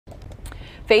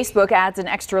Facebook adds an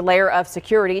extra layer of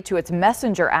security to its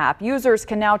Messenger app. Users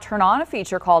can now turn on a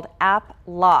feature called App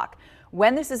Lock.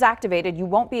 When this is activated, you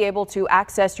won't be able to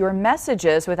access your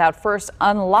messages without first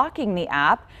unlocking the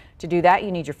app. To do that,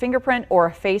 you need your fingerprint or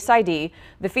Face ID.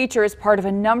 The feature is part of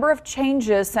a number of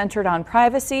changes centered on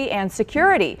privacy and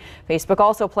security. Facebook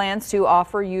also plans to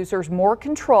offer users more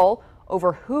control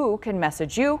over who can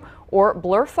message you or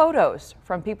blur photos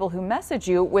from people who message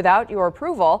you without your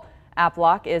approval. App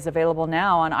Lock is available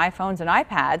now on iPhones and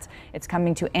iPads. It's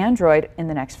coming to Android in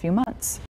the next few months.